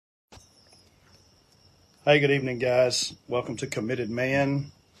Hey, good evening, guys. Welcome to Committed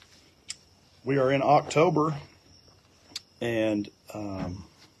Man. We are in October and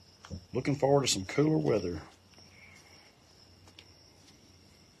looking forward to some cooler weather.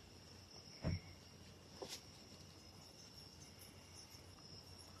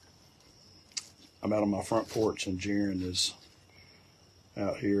 I'm out on my front porch and Jaron is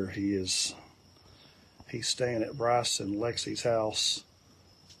out here. He's staying at Bryce and Lexi's house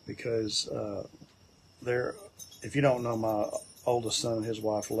because if you don't know, my oldest son and his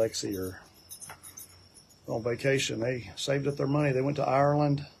wife Lexi are on vacation. They saved up their money. They went to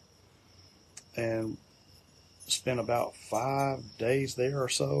Ireland and spent about 5 days there or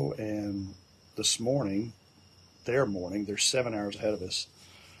so. And this morning, they're 7 hours ahead of us.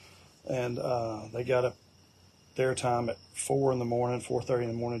 And they got up their time at 4:30 in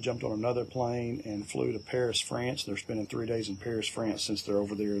the morning, jumped on another plane and flew to Paris, France. They're spending 3 days in Paris, France since they're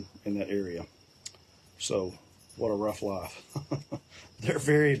over there in that area. So what a rough life. They're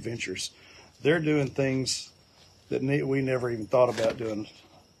very adventurous. They're doing things that we never even thought about doing.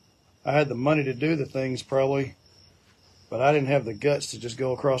 I had the money to do the things probably, but I didn't have the guts to just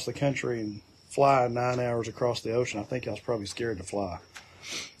go across the country and fly 9 hours across the ocean. I think I was probably scared to fly.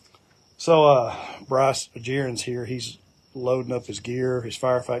 So Bryce Jaron's here. He's loading up his gear, his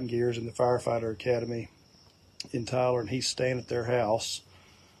firefighting gears in the Firefighter Academy in Tyler, and he's staying at their house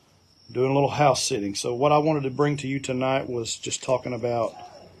doing a little house sitting. So what I wanted to bring to you tonight was just talking about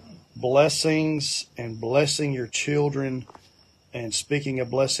blessings and blessing your children and speaking a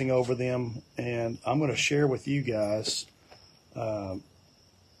blessing over them. And I'm going to share with you guys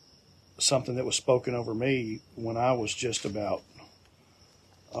something that was spoken over me when I was just about,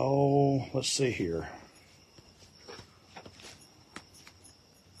 let's see here.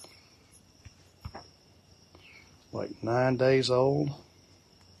 Like 9 days old.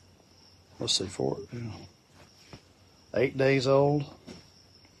 Let's see, 8 days old.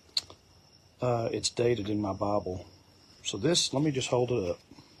 It's dated in my Bible. So this, let me just hold it up.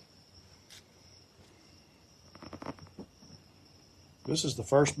 This is the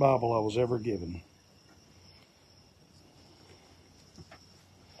first Bible I was ever given.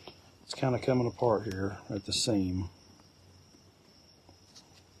 It's kind of coming apart here at the seam.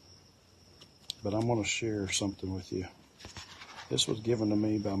 But I'm going to share something with you. This was given to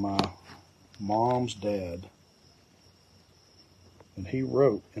me by my mom's dad. And he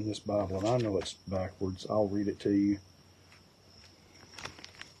wrote in this Bible, and I know it's backwards. I'll read it to you.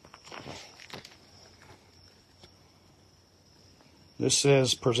 This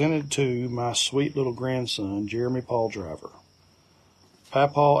says, presented to my sweet little grandson, Jeremy Paul Driver.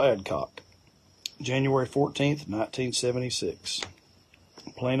 Papaw Adcock, January 14th, 1976.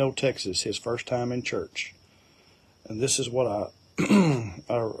 Plano, Texas, his first time in church. And this is what I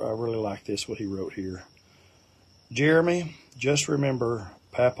really like this, what he wrote here. Jeremy, just remember,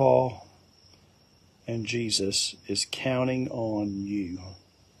 Papaw and Jesus is counting on you.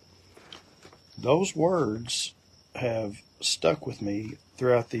 Those words have stuck with me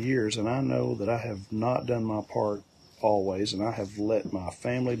throughout the years, and I know that I have not done my part always, and I have let my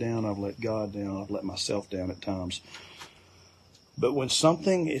family down, I've let God down, I've let myself down at times. But when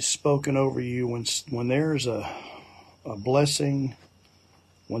something is spoken over you, when there's a blessing,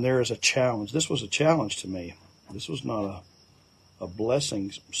 when there is a challenge. This was a challenge to me. This was not a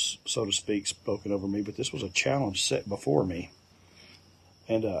blessing, so to speak, spoken over me, but this was a challenge set before me.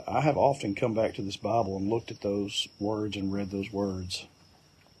 And I have often come back to this Bible and looked at those words and read those words.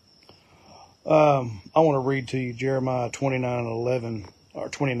 I want to read to you Jeremiah 29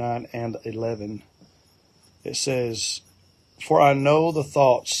 and 11. It says, "For I know the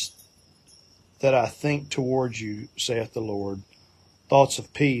thoughts that I think towards you, saith the Lord, thoughts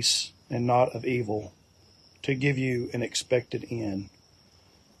of peace and not of evil, to give you an expected end."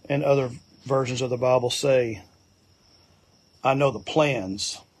 And other versions of the Bible say, I know the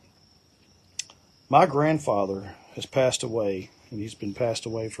plans. My grandfather has passed away, and he's been passed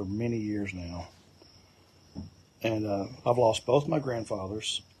away for many years now. And I've lost both my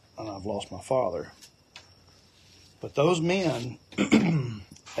grandfathers, and I've lost my father. But those men,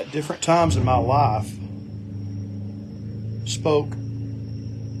 at different times in my life, spoke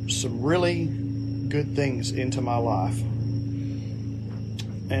some really good things into my life,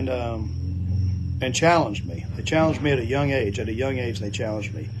 and challenged me. They challenged me at a young age. At a young age, they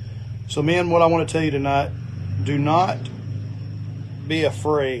challenged me. So, men, what I want to tell you tonight: do not be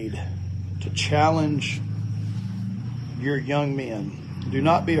afraid to challenge your young men. Do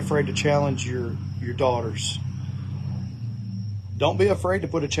not be afraid to challenge your daughters. Don't be afraid to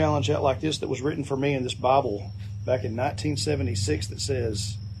put a challenge out like this that was written for me in this Bible back in 1976 that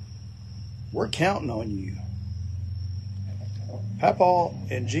says, we're counting on you. Papa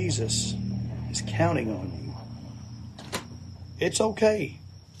and Jesus is counting on you. It's okay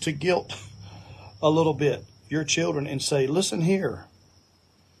to guilt a little bit your children and say, listen here,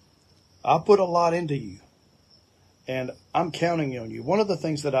 I put a lot into you and I'm counting on you. One of the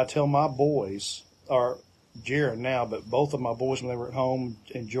things that I tell my boys, or Jaron now, but both of my boys when they were at home,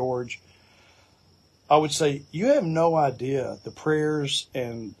 and George, I would say, you have no idea the prayers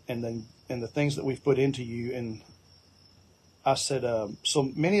and the things that we've put into you. And I said,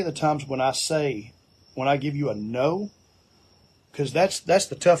 so many of the times when I give you a no, because that's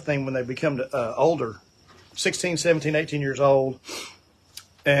the tough thing when they become older, 16, 17, 18 years old.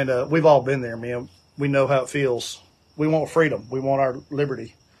 And we've all been there, man. We know how it feels. We want freedom. We want our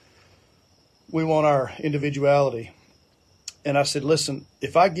liberty. We want our individuality. And I said, listen,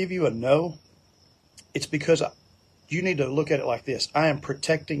 if I give you a no, it's because you need to look at it like this. I am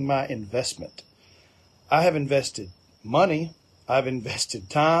protecting my investment. I have invested money. I've invested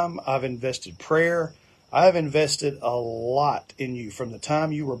time. I've invested prayer. I have invested a lot in you from the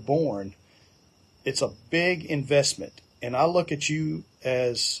time you were born. It's a big investment. And I look at you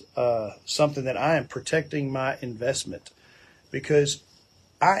as something that I am protecting my investment because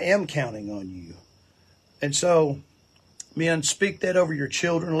I am counting on you. And so, men, speak that over your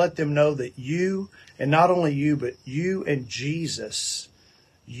children. Let them know that you, and not only you, but you and Jesus,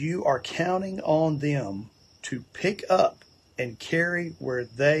 you are counting on them to pick up and carry where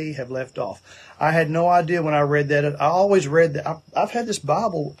they have left off. I had no idea when I read that. I always read that. I've had this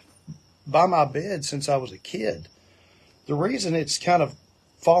Bible by my bed since I was a kid. The reason it's kind of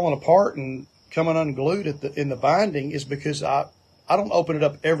fallen apart and coming unglued in the binding is because I don't open it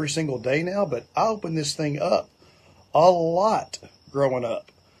up every single day now, but I open this thing up a lot growing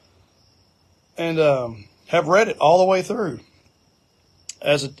up and have read it all the way through.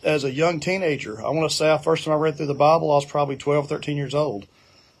 As a young teenager, I want to say first time I read through the Bible, I was probably 12, 13 years old.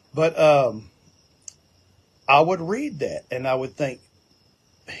 But I would read that and I would think,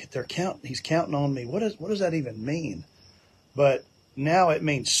 he's counting on me. What does that even mean? But now it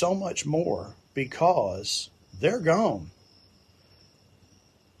means so much more because they're gone.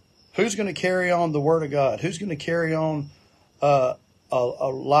 Who's going to carry on the Word of God? Who's going to carry on a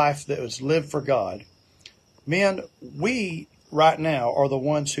life that was lived for God? Men, we right now are the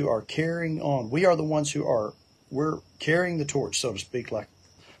ones who are carrying on. We are the ones we're carrying the torch, so to speak, like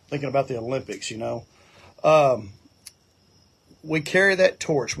thinking about the Olympics, you know. We carry that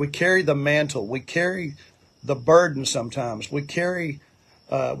torch. We carry the mantle. We carry the burden sometimes. We carry,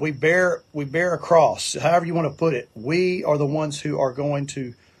 we bear a cross, however you want to put it. We are the ones who are going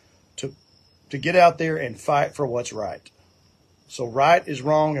to get out there and fight for what's right. So right is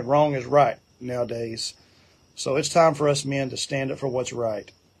wrong and wrong is right nowadays. So it's time for us men to stand up for what's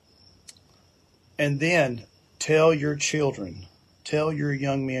right. And then tell your children, tell your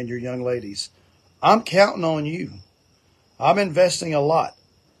young men, your young ladies, I'm counting on you. I'm investing a lot.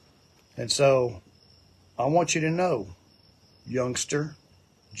 And so I want you to know, youngster,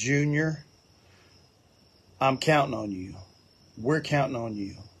 junior, I'm counting on you. We're counting on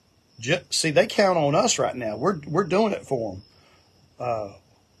you. See, they count on us right now. We're doing it for them.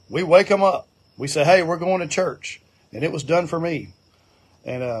 We wake them up. We say, hey, we're going to church. And it was done for me.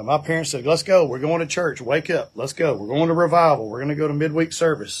 And my parents said, let's go. We're going to church. Wake up. Let's go. We're going to revival. We're going to go to midweek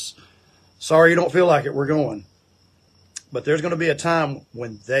service. Sorry you don't feel like it. We're going. But there's going to be a time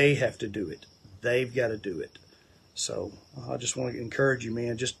when they have to do it. They've got to do it. So I just want to encourage you,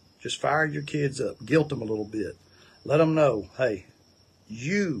 man. Just fire your kids up. Guilt them a little bit. Let them know, hey,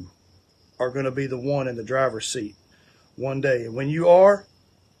 you are going to be the one in the driver's seat one day. And when you are,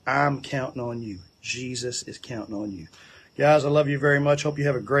 I'm counting on you. Jesus is counting on you. Guys, I love you very much. Hope you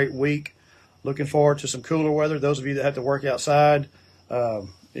have a great week. Looking forward to some cooler weather. Those of you that have to work outside,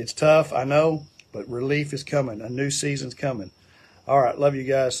 it's tough, I know, but relief is coming. A new season's coming. All right, love you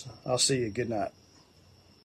guys. I'll see you. Good night.